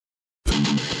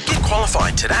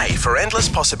Qualify today for endless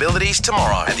possibilities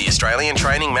tomorrow at the Australian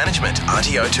Training Management,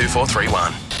 RTO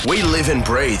 2431. We live and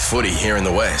breathe footy here in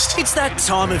the West. It's that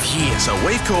time of year. So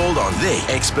we've called on the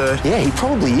expert Yeah, he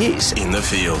probably is. in the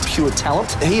field. Pure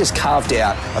talent. He has carved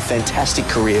out a fantastic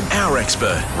career. Our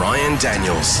expert, Ryan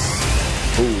Daniels.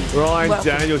 Ryan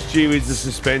Daniels, gee whiz, the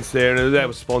suspense there. And that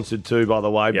was sponsored too, by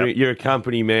the way. Yep. You're a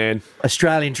company man.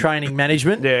 Australian Training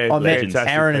Management. Yeah, I met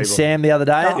fantastic Aaron and people. Sam the other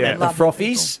day Oh, at the lovely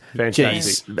Frothies. Fantastic.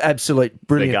 Jeez, absolute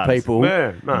brilliant They're guns. people.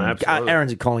 Yeah, no, absolutely.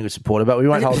 Aaron's a Collingwood supporter, but we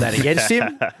won't hold that against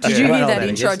him. Did you We won't hear hold that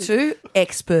intro against him. too?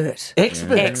 Expert.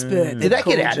 Expert. Did that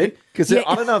get added? Because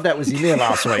I don't know if that was in there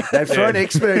last week. They've thrown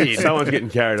expert in. Someone's getting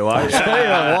carried away.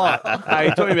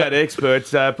 Hey, talking about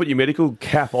experts, put your medical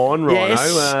cap on, Rhino.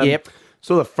 Yes, yep.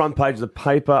 Saw the front page of the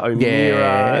paper.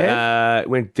 O'Meara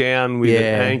went down with an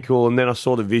ankle, and then I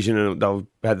saw the vision, and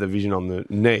they had the vision on the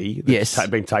knee. Yes.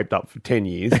 Been taped up for 10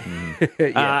 years.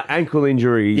 Ankle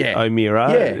injury,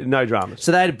 O'Meara. Yeah. No dramas.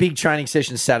 So they had a big training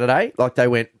session Saturday. Like they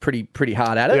went pretty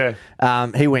hard at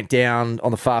it. He went down on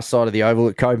the far side of the oval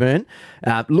at Coburn.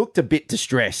 Looked a bit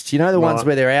distressed. You know the ones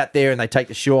where they're out there and they take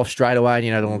the shoe off straight away, and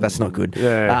you know that's not good.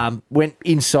 Yeah. Went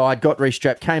inside, got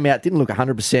restrapped, came out, didn't look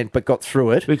 100%, but got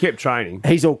through it. We kept training.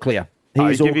 He's all clear.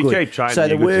 He's all if you good. keep training, so the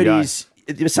you're good to word go. is,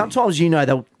 sometimes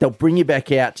they'll bring you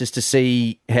back out just to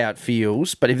see how it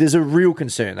feels. But if there's a real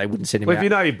concern, they wouldn't send him Well, out. if you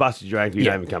know you busted your ankle, you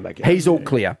don't even come back out. He's all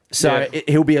clear. So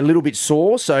he'll be a little bit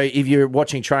sore. So if you're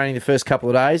watching training the first couple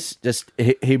of days, just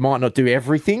he might not do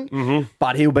everything,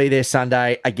 but he'll be there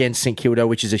Sunday against St Kilda,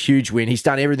 which is a huge win. He's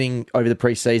done everything over the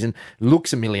pre-season.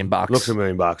 Looks $1 million. Looks $1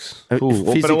 million.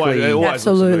 Physically, But it always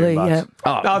Absolutely, looks $1 million.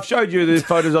 Oh. No, I've showed you the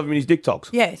photos of him in his dick tox.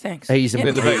 Yeah, thanks. he's Yeah.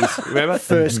 Remember?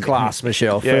 first class,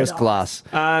 Michelle. Yeah. First class.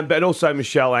 But also,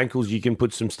 Michelle, ankles, you can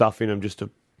put some stuff in them just to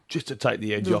take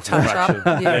the edge off the touch up.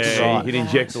 fraction. Yeah. That's right. You can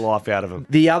inject the life out of them.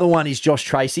 The other one is Josh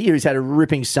Tracy, who's had a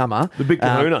ripping summer. The big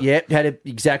kahuna.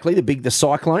 The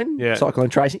Cyclone. Yeah. Cyclone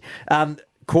Tracy.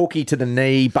 Corky to the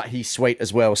knee, but he's sweet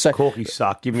as well. So Corky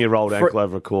suck. Give me a rolled ankle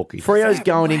over a corky. Freo's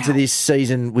going into this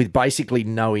season with basically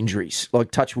no injuries,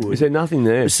 like touch wood. Is there nothing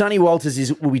there? Sonny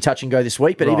Walters will be touch and go this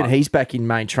week, but even Right. he's back in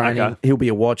main training. Okay. He'll be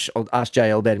a watch. I'll ask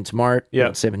JL about him tomorrow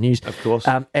on 7 News. Of course.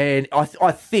 And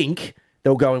I think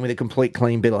they'll go in with a complete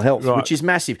clean bill of health, Right. which is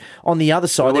massive. On the other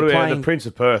side, What they're about playing... the Prince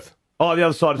of Perth? Oh, the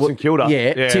other side of St Kilda.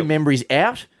 Yeah, Tim Membry's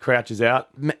out. Crouch is out.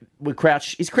 With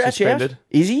Crouch, is Crouch Suspended. out?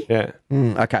 Is he? Yeah.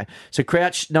 Okay. So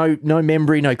Crouch, no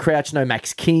Membry, no Crouch, no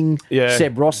Max King. Yeah.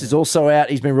 Seb Ross is also out.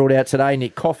 He's been ruled out today.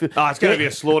 Nick Caulfield. Oh, it's going to be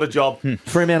a slaughter job.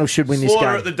 Fremantle should win this Slaughter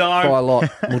game at the Dome. by a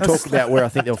lot. We'll talk about where I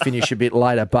think they'll finish a bit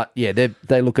later. But yeah,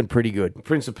 they're looking pretty good.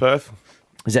 Prince of Perth.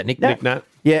 Is that Nick Nat? Nick Nat.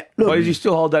 Yeah. Look, Does he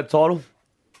still hold that title?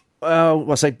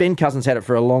 I say Ben Cousins had it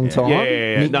for a long time.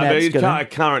 Yeah. Nick No, but Nat's he's gonna- a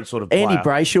current sort of player. Andy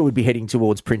Brayshaw would be heading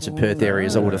towards Prince of Perth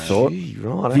areas, I would have thought. Gee,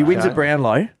 right, If he wins okay. at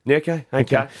Brownlow. Yeah,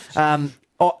 okay.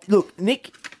 Look,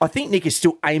 Nick, I think Nick is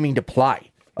still aiming to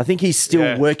play. I think he's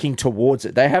still working towards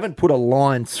it. They haven't put a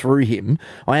line through him.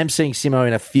 I am seeing Simo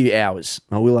in a few hours.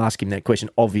 I will ask him that question,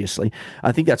 obviously.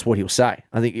 I think that's what he'll say.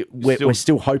 I think we're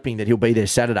still hoping that he'll be there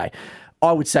Saturday.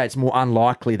 I would say it's more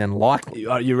unlikely than likely.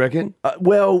 You reckon?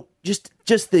 Well, just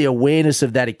the awareness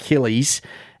of that Achilles,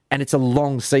 and it's a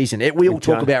long season. We all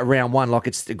talk about round one like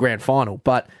it's the grand final,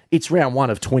 but it's round one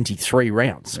of 23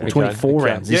 rounds, 24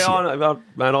 rounds this year.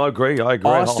 I agree. I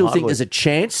I still think there's a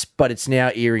chance, but it's now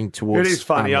eering towards It is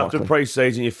funny. unlikely. After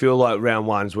pre-season, you feel like round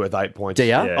one's worth 8 points. Do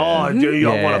ya? Oh, do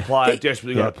you? I Yeah. want to play. I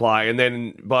desperately got to play. And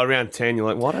then by round 10, you're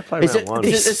like, why did I play round one?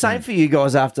 Is it the same for you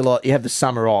guys after like you have the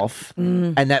summer off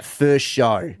and that first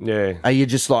show? Yeah. Are you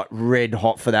just like red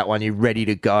hot for that one? You're ready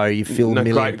to go. You feel No, a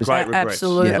million great percent. regrets.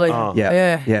 Absolutely. Yeah. Oh.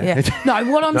 Yeah. Yeah. No,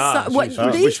 what I'm No, saying, geez,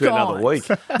 I these wish we had another guys,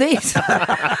 week. these,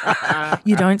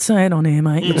 you don't say it on air,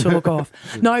 mate. You talk off.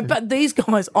 No, but these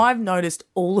guys, I've noticed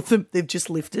all of them. They've just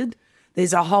lifted.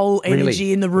 There's a whole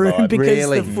energy in the room because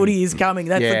Really? the footy is coming.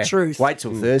 That's the truth. Wait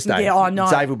till Thursday. Yeah, I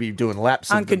know. Dave will be doing laps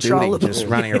of the building, Uncontrollable. just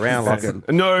running around like a...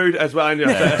 Nude as well. I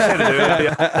said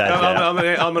it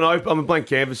earlier. I'm a blank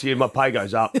canvas here. My pay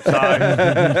goes up. So,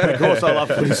 of course, I love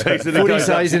footy season. It Footy goes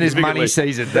up season is money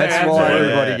significantly. sealy That's Yeah, why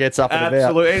absolutely. everybody gets up and about.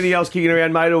 Absolutely. Anything else kicking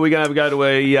around, mate, or are we going to go to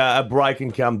a break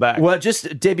and come back? Well,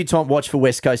 just debutante watch for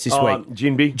West Coast this week.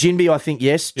 Jinby. Jinby, I think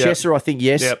yes. Yep. Chesser, I think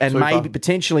yes. Yep, and super.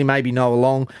 potentially Noah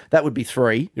Long. That would be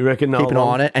 3. You reckon Noah Keep an eye Long?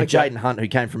 on it. And Okay. Jaden Hunt, who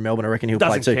came from Melbourne, I reckon he'll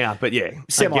Doesn't play too. count, but yeah.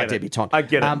 Semi-debutant. I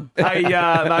get it. Hey,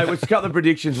 mate, let's cut the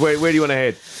predictions. Where do you want to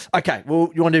head? Okay,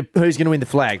 well, you want to who's going to win the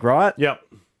flag, right? Yep.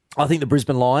 I think the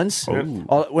Brisbane Lions.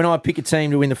 When I pick a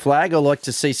team to win the flag, I like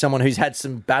to see someone who's had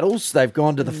some battles. They've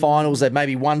gone to the finals. They've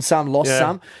maybe won some, lost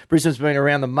some. Brisbane's been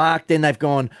around the mark. Then they've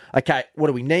gone, okay, what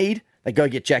do we need? They go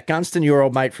get Jack Gunston, your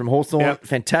old mate from Hawthorn. Yep.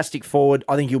 Fantastic forward.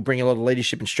 I think he'll bring a lot of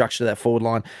leadership and structure to that forward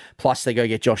line. Plus, they go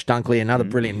get Josh Dunkley, another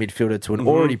brilliant midfielder to an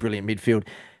already brilliant midfield.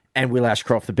 And Will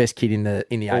Ashcroft, the best kid in the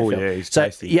AFL. yeah, he's so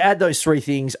tasty. you add those three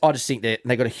things. I just think that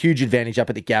they got a huge advantage up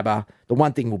at the Gabba. The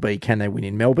one thing will be, can they win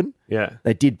in Melbourne? Yeah.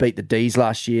 They did beat the D's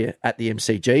last year at the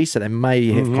MCG, so they may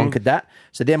have conquered that.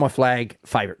 So they're my flag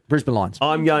favourite. Brisbane Lions.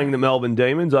 I'm going the Melbourne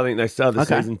Demons. I think they started the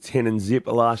season 10 and zip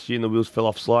last year, and the wheels fell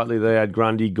off slightly. They had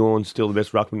Grundy, Gawn, still the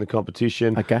best ruckman in the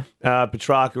competition. Okay.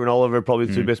 Petrarca and Oliver are probably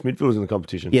the two best midfielders in the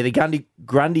competition. Yeah, the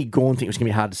Grundy Gawn thing was going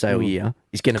to be hard to say all year.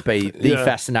 Is going to be the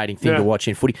fascinating thing to watch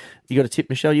in footy. You got a tip,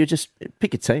 Michelle? You just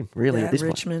pick a team, really, at this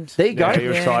Richmond. point. There you go. Yeah,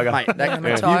 you're a tiger. Mate, I'm a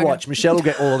you tiger. watch. Michelle will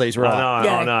get all of these right.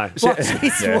 I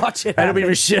know. Watch it. It'll be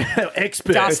Michelle,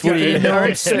 expert. Dusty footy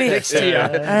Norm Smith. next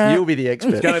year. You'll be the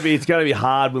expert. It's going to be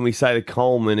hard when we say the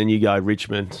Coleman and you go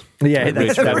Richmond. Yeah, that'll be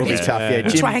Richmond. tough. Yeah,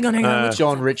 Which one? Hang on.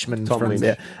 John Richmond Tom from Lynch.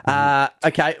 there.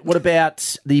 Okay, what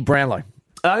about the Brownlow?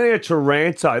 I think it's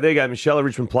Taranto. There you go, Michelle, a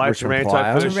Richmond player. Richmond Taranto,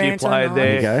 player. first year Taranto, player nice.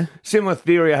 there. There you go. Similar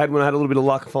theory I had when I had a little bit of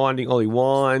luck finding Ollie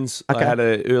Wines. Okay. I had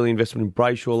an early investment in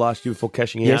Brayshaw last year before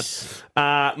cashing Yes.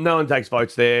 out. No one takes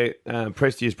votes there.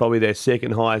 Presti is probably their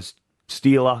second highest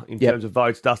stealer in terms of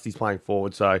votes. Dusty's playing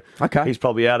forward, so he's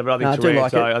probably out of it. I think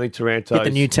Taranto. I think Taranto. Get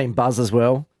the new team buzz as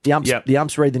well. The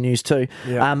umps read the news too.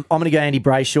 I'm going to go Andy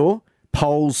Brayshaw.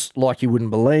 Polls like you wouldn't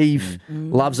believe.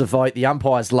 Loves a vote. The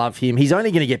umpires love him. He's only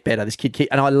going to get better, this kid.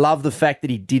 And I love the fact that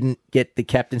he didn't get the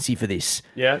captaincy for this.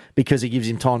 Yeah. Because it gives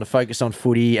him time to focus on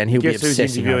footy and he'll Guess be who's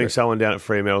obsessing over interviewing it. someone down at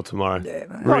Fremantle tomorrow?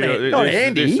 Not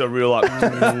Andy. This is a real like.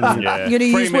 yeah. You're going to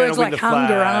use Fremantle words win like the hunger,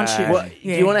 flag. aren't you? What, Do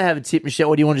you want to have a tip, Michelle,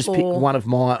 or do you want to just pick Or- one of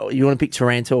my... You want to pick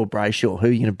Taranto or Brayshaw? Who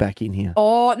are you going to back in here?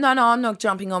 Oh, no, I'm not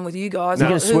jumping on with you guys. You're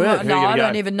gonna swerve. No, Who you I gonna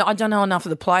don't go? even know. I don't know enough of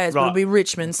the players, but Right. it'll be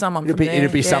Richmond, someone from there.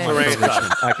 It'll be Yeah. someone from Taranto. Richmond.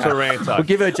 Okay. Taranto. We'll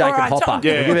give her Jacob All right, Hopper. Tom.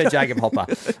 Yeah. We'll give her Jacob Hopper.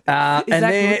 And that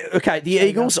then, okay, the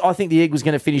Eagles. I think the Eagles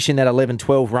going to finish in that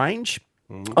 11-12 range.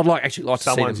 I'd like to see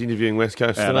Someone's them. interviewing West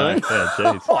Coast Yeah, today.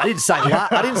 jeez. Oh, I didn't say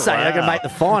that. I didn't say they're going to make the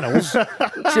finals.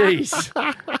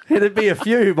 Jeez, there'd be a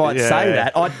few who might say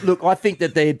that. I think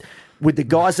that they're. With the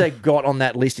guys they got on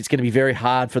that list, it's going to be very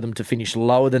hard for them to finish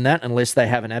lower than that unless they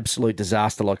have an absolute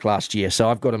disaster like last year. So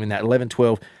I've got them in that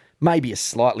 11-12, maybe a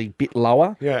slightly bit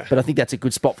lower. Yeah. But I think that's a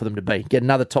good spot for them to be. Get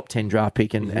another top 10 draft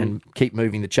pick and keep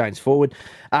moving the chains forward.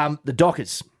 The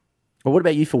Dockers. Well, what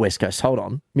about you for West Coast? Hold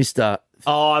on. Mr.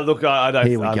 Oh, look, I don't.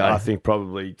 Here we go. I think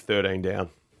probably 13 down.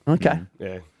 Okay.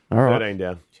 Yeah, All right. 13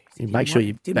 down. Make sure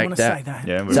you Didn't back want to that. say that.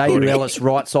 Yeah, we're Zaire recording. Ellis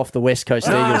writes off the West Coast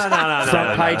Eagles.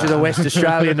 Front page of the West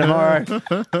Australian tomorrow.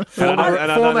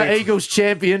 Former Eagles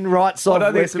champion writes off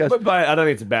West Coast. I don't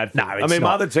think it's a bad thing. No, I it's mean, my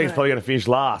not. other team's probably going to finish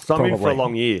last. So I'm in for a Probably.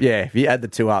 long year. Yeah, if you add the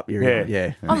two up, you're in.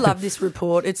 Yeah. Yeah. I love this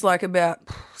report. It's like about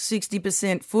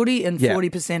 60% footy and Yeah.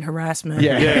 40% harassment.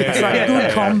 Yeah. It's like a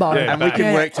good combo. Yeah. And we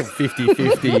can work to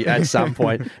 50-50 at some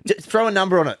point. Just throw a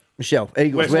number on it, Michelle.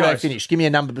 Eagles, West where do they Coast. finish? Give me a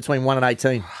number between 1 and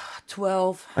 18.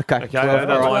 12. Okay. Okay, 12, I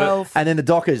don't all right. mind it. 12. And then the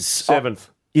Dockers. 7th.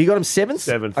 You got them 7th?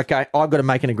 7th. Okay, I've got to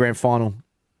make it a grand final.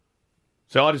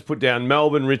 So I just put down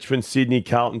Melbourne, Richmond, Sydney,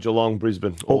 Carlton, Geelong,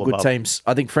 Brisbane. All good above. teams.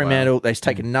 I think Fremantle, they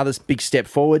take another big step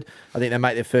forward. I think they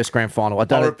make their first grand final. I I'll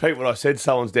don't repeat what I said.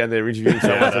 Someone's down there interviewing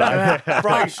someone today.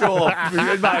 Brayshaw.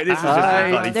 Mate, this is just a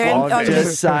bloody They're- flog. I'm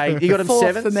just saying. You got them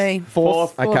Fourth 7th? for me.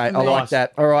 Fourth. Fourth Okay, for I me. like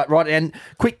that. All right, right. And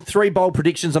quick 3 bold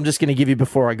predictions I'm just going to give you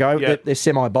before I go. Yeah. They're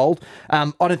semi-bold.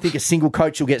 I don't think a single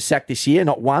coach will get sacked this year,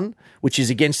 not one, which is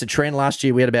against the trend. Last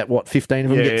year we had about, 15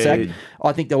 of them get sacked. Yeah.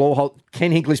 I think they'll all hold.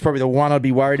 Ken Hinkley's probably the one I'd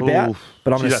be worried about, Oof.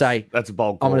 but I'm Gee, going to say that's a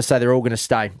bold I'm call. going to say they're all going to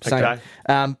stay. Same.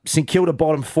 Okay. St Kilda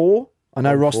bottom 4. I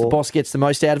know Ross the 4. boss gets the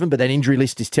most out of them, but that injury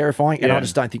list is terrifying, and Yeah. I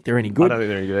just don't think they're any I good. don't think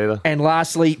they're any good either. And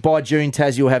lastly, by June,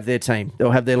 Tassie will have their team.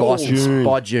 They'll have their license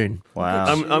by June. Wow.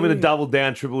 I'm going to double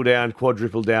down, triple down,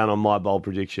 quadruple down on my bold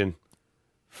prediction.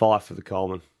 5 for the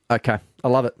Coleman. Okay, I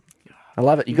love it. I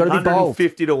love it. You've got to be bold.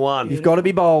 150 to 1. You've got to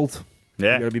be bold.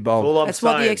 Yeah. You've got to be All bold. I'm That's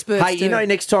what the saying. experts Hey, do. you know,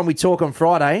 next time we talk on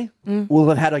Friday, we'll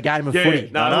have had a game of Yeah,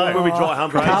 footy. no, when we try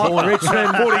Humphrey. Carlton,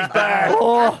 Richmond. Footy's back.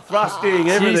 Jeez, Thrusting,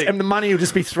 everything. and the money will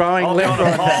just be throwing I'll be left, on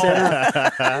a right, pole.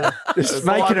 centre. Just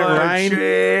making it rain.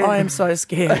 I am so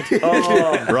scared.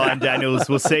 Ryan Daniels,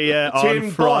 we'll see you on Tim,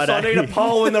 boss, Friday. I need a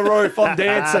pole in the roof. I'm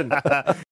dancing.